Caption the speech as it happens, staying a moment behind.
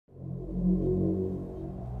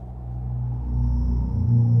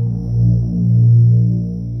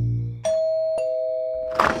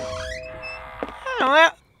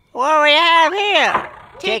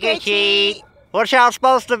Trick or treat. What y'all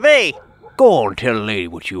supposed to be? Go on, tell the lady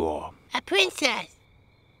what you are. A princess.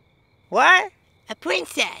 What? A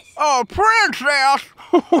princess. Oh, princess!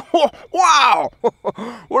 Wow!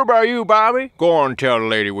 What about you, Bobby? Go on, tell the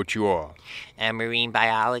lady what you are. A marine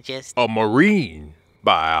biologist. A marine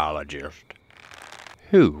biologist.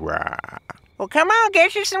 Hoorah! Well, come on,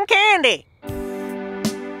 get you some candy.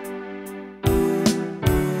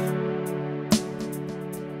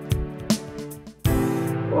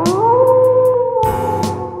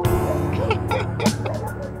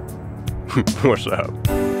 What's up?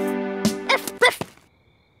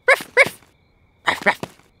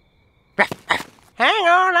 Hang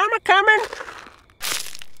on, I'm a-coming.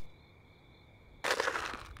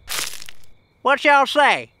 What y'all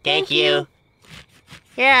say? Thank you.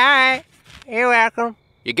 Yeah, all right. You're welcome.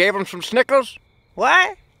 You gave him some Snickers?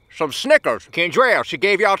 What? Some Snickers. Kendra, she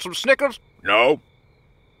gave y'all some Snickers? No.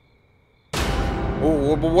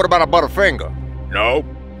 What about a Butterfinger? No.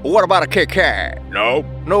 What about a Kit Kat? No.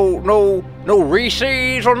 No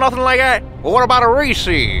Reese's or nothing like that? Well, what about a Reese's?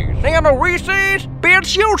 Ain't got no Reese's?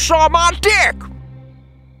 Bitch, you saw my dick!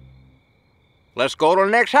 Let's go to the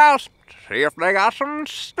next house, see if they got some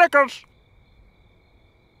Snickers.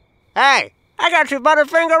 Hey, I got your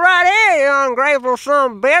Butterfinger right here, you ungrateful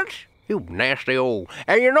son of a bitch. You nasty old...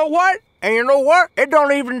 And you know what? It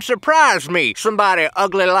don't even surprise me somebody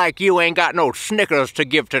ugly like you ain't got no Snickers to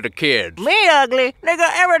give to the kids. Me ugly? Nigga,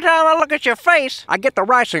 every time I look at your face, I get the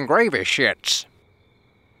rice and gravy shits.